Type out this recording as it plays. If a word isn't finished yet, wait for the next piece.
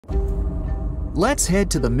Let's head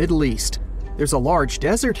to the Middle East. There's a large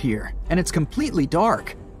desert here, and it's completely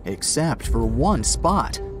dark, except for one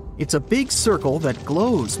spot. It's a big circle that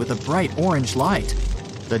glows with a bright orange light,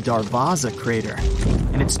 the Darvaza crater,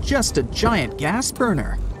 and it's just a giant gas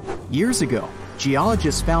burner. Years ago,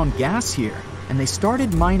 geologists found gas here, and they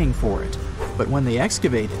started mining for it. But when they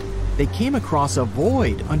excavated, they came across a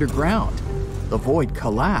void underground. The void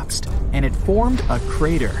collapsed, and it formed a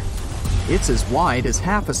crater. It's as wide as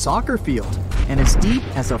half a soccer field and as deep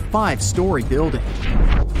as a 5-story building.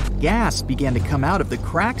 Gas began to come out of the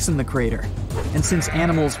cracks in the crater, and since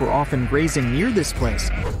animals were often grazing near this place,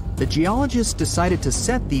 the geologists decided to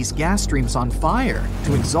set these gas streams on fire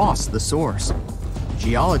to exhaust the source.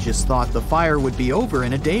 Geologists thought the fire would be over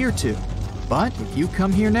in a day or two, but if you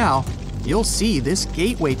come here now, you'll see this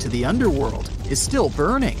gateway to the underworld is still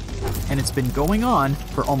burning, and it's been going on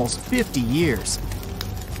for almost 50 years.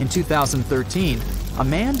 In 2013, a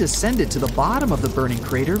man descended to the bottom of the burning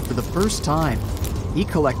crater for the first time. He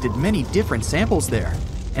collected many different samples there,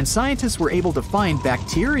 and scientists were able to find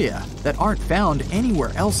bacteria that aren't found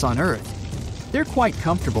anywhere else on Earth. They're quite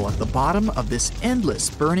comfortable at the bottom of this endless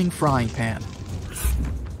burning frying pan.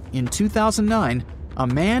 In 2009, a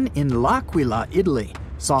man in L'Aquila, Italy,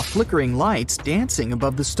 saw flickering lights dancing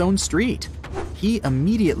above the stone street. He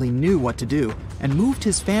immediately knew what to do and moved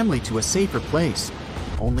his family to a safer place.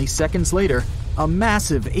 Only seconds later, a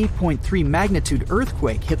massive 8.3 magnitude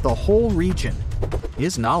earthquake hit the whole region.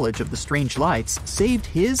 His knowledge of the strange lights saved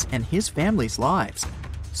his and his family's lives.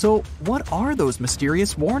 So, what are those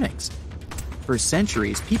mysterious warnings? For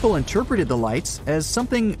centuries, people interpreted the lights as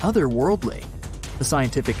something otherworldly. The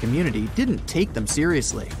scientific community didn't take them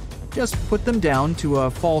seriously, just put them down to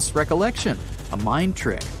a false recollection, a mind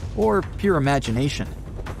trick, or pure imagination.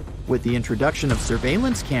 With the introduction of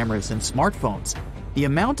surveillance cameras and smartphones, the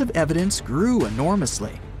amount of evidence grew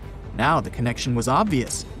enormously. Now the connection was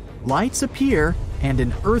obvious. Lights appear and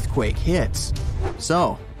an earthquake hits.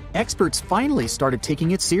 So, experts finally started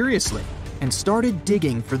taking it seriously and started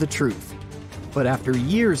digging for the truth. But after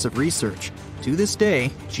years of research, to this day,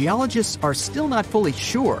 geologists are still not fully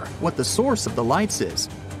sure what the source of the lights is.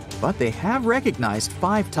 But they have recognized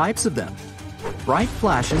 5 types of them. Bright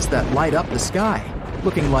flashes that light up the sky,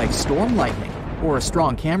 looking like storm lightning or a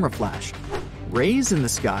strong camera flash. Rays in the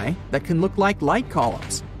sky that can look like light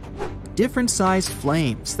columns. Different sized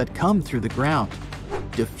flames that come through the ground.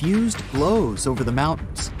 Diffused glows over the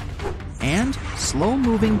mountains. And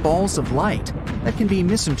slow-moving balls of light that can be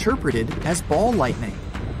misinterpreted as ball lightning.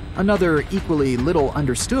 Another equally little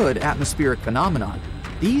understood atmospheric phenomenon.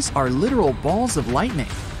 These are literal balls of lightning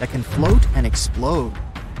that can float and explode,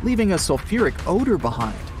 leaving a sulfuric odor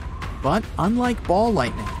behind. But unlike ball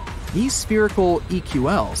lightning, these spherical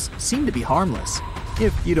EQLs seem to be harmless,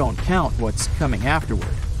 if you don't count what's coming afterward.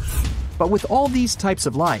 But with all these types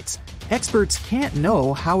of lights, experts can't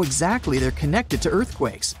know how exactly they're connected to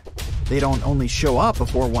earthquakes. They don't only show up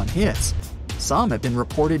before one hits. Some have been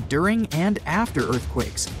reported during and after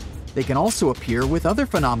earthquakes. They can also appear with other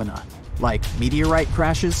phenomena, like meteorite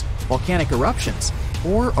crashes, volcanic eruptions,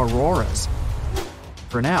 or auroras.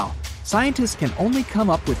 For now, scientists can only come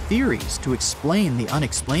up with theories to explain the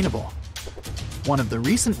unexplainable. One of the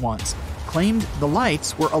recent ones claimed the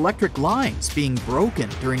lights were electric lines being broken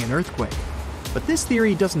during an earthquake. But this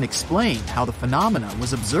theory doesn't explain how the phenomena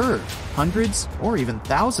was observed hundreds or even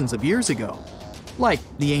thousands of years ago. Like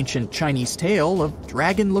the ancient Chinese tale of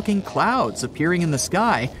dragon-looking clouds appearing in the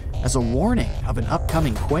sky as a warning of an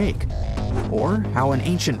upcoming quake. Or how an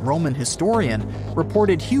ancient Roman historian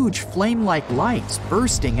reported huge flame-like lights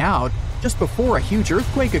bursting out just before a huge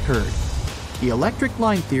earthquake occurred. The electric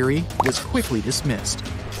line theory was quickly dismissed.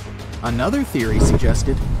 Another theory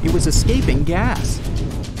suggested it was escaping gas.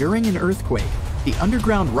 During an earthquake, the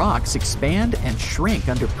underground rocks expand and shrink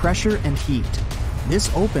under pressure and heat.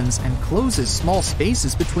 This opens and closes small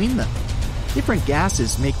spaces between them. Different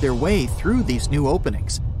gases make their way through these new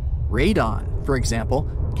openings. Radon, for example,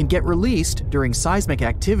 can get released during seismic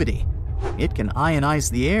activity. It can ionize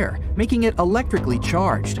the air, making it electrically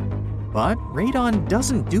charged. But radon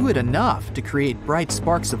doesn't do it enough to create bright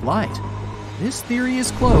sparks of light. This theory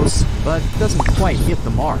is close, but doesn't quite hit the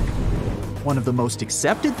mark. One of the most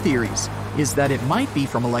accepted theories is that it might be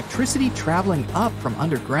from electricity traveling up from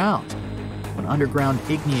underground. When underground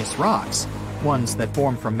igneous rocks, ones that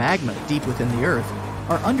form from magma deep within the earth,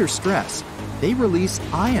 are under stress, they release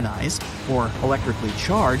ionized, or electrically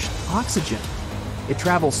charged, oxygen. It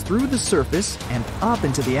travels through the surface and up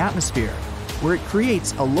into the atmosphere, where it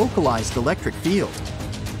creates a localized electric field.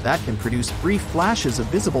 That can produce brief flashes of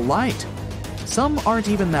visible light. Some aren't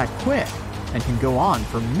even that quick, and can go on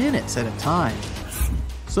for minutes at a time.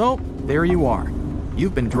 So, there you are.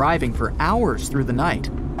 You've been driving for hours through the night.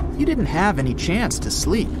 You didn't have any chance to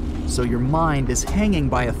sleep, so your mind is hanging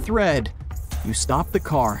by a thread. You stop the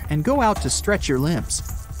car and go out to stretch your limbs.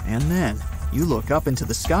 And then you look up into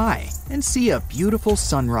the sky and see a beautiful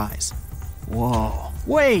sunrise. Whoa,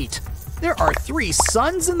 wait! There are 3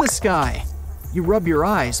 suns in the sky! You rub your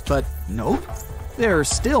eyes, but nope. There are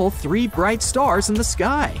still 3 bright stars in the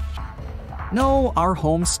sky. No, our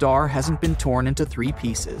home star hasn't been torn into 3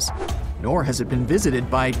 pieces, nor has it been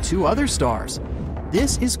visited by 2 other stars.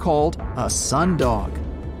 This is called a sundog.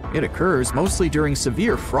 It occurs mostly during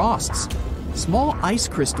severe frosts. Small ice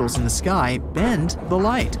crystals in the sky bend the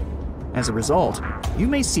light. As a result, you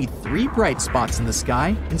may see 3 bright spots in the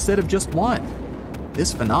sky instead of just 1.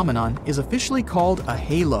 This phenomenon is officially called a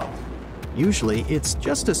halo. Usually, it's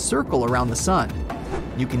just a circle around the sun.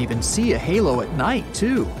 You can even see a halo at night,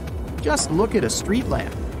 too. Just look at a street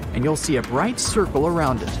lamp, and you'll see a bright circle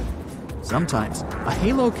around it. Sometimes, a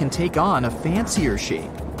halo can take on a fancier shape.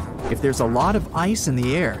 If there's a lot of ice in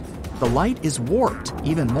the air, the light is warped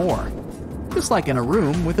even more. Just like in a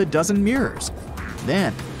room with a dozen mirrors.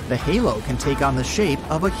 Then, the halo can take on the shape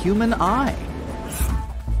of a human eye.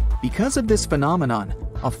 Because of this phenomenon,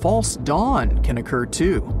 a false dawn can occur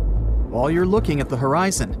too. While you're looking at the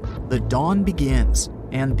horizon, the dawn begins,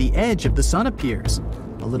 and the edge of the sun appears.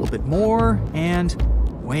 A little bit more, and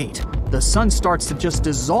wait, the sun starts to just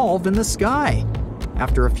dissolve in the sky.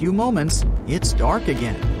 After a few moments, it's dark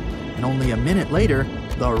again. And only a minute later,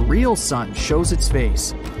 the real sun shows its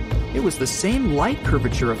face. It was the same light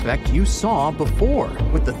curvature effect you saw before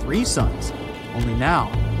with the 3 suns. Only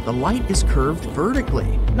now, the light is curved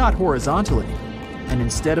vertically, not horizontally. And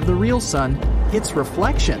instead of the real sun, its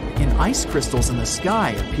reflection in ice crystals in the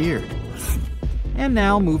sky appeared. And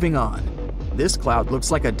now moving on. This cloud looks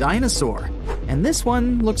like a dinosaur, and this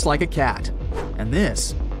one looks like a cat. And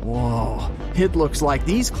this, whoa, it looks like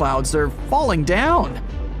these clouds are falling down.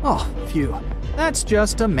 Oh, phew, that's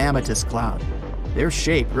just a mammatus cloud. Their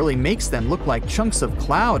shape really makes them look like chunks of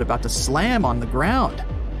cloud about to slam on the ground.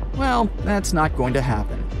 Well, that's not going to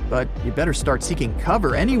happen, but you better start seeking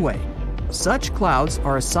cover anyway. Such clouds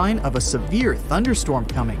are a sign of a severe thunderstorm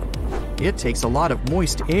coming. It takes a lot of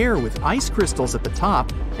moist air with ice crystals at the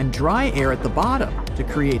top and dry air at the bottom to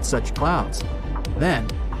create such clouds. Then,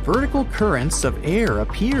 vertical currents of air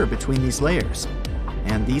appear between these layers.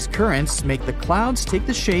 And these currents make the clouds take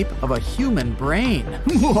the shape of a human brain.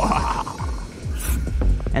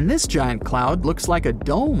 And this giant cloud looks like a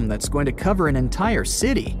dome that's going to cover an entire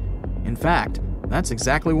city. In fact, that's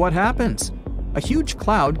exactly what happens. A huge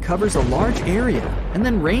cloud covers a large area and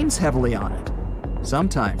then rains heavily on it.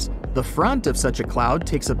 Sometimes, the front of such a cloud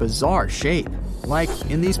takes a bizarre shape, like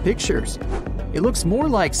in these pictures. It looks more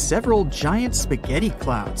like several giant spaghetti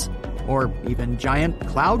clouds, or even giant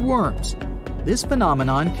cloud worms. This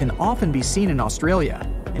phenomenon can often be seen in Australia,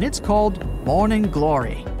 and it's called morning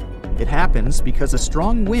glory. It happens because a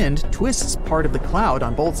strong wind twists part of the cloud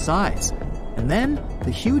on both sides, and then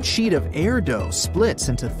the huge sheet of air dough splits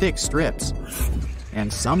into thick strips.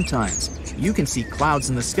 And sometimes you can see clouds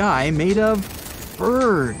in the sky made of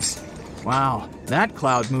birds. Wow, that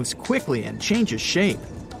cloud moves quickly and changes shape.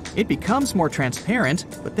 It becomes more transparent,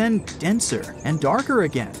 but then denser and darker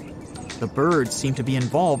again. The birds seem to be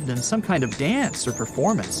involved in some kind of dance or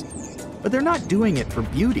performance, but they're not doing it for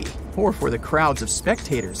beauty or for the crowds of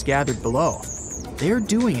spectators gathered below. They're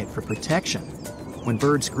doing it for protection. When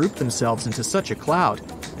birds group themselves into such a cloud,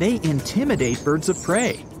 they intimidate birds of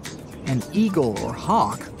prey. An eagle or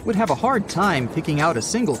hawk would have a hard time picking out a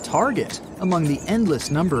single target among the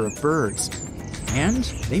endless number of birds. And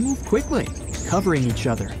they move quickly, covering each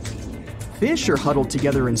other. Fish are huddled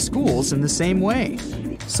together in schools in the same way.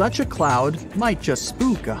 Such a cloud might just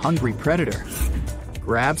spook a hungry predator.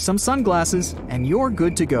 Grab some sunglasses and you're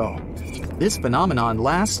good to go. This phenomenon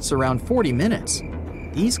lasts around 40 minutes.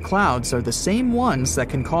 These clouds are the same ones that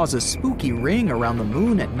can cause a spooky ring around the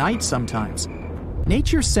moon at night sometimes.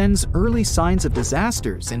 Nature sends early signs of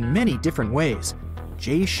disasters in many different ways.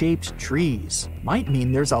 J-shaped trees might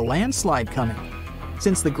mean there's a landslide coming.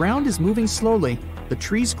 Since the ground is moving slowly, the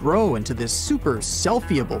trees grow into this super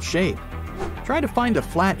selfieable shape. Try to find a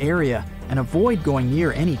flat area and avoid going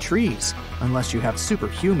near any trees unless you have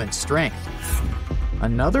superhuman strength.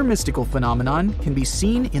 Another mystical phenomenon can be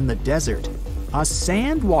seen in the desert, a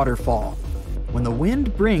sand waterfall. When the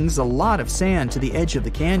wind brings a lot of sand to the edge of the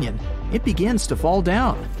canyon, it begins to fall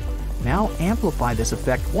down. Now amplify this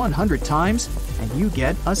effect 100 times and you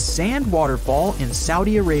get a sand waterfall in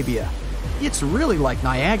Saudi Arabia. It's really like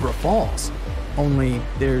Niagara Falls, only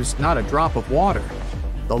there's not a drop of water.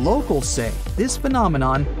 The locals say this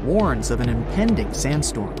phenomenon warns of an impending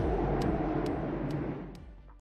sandstorm.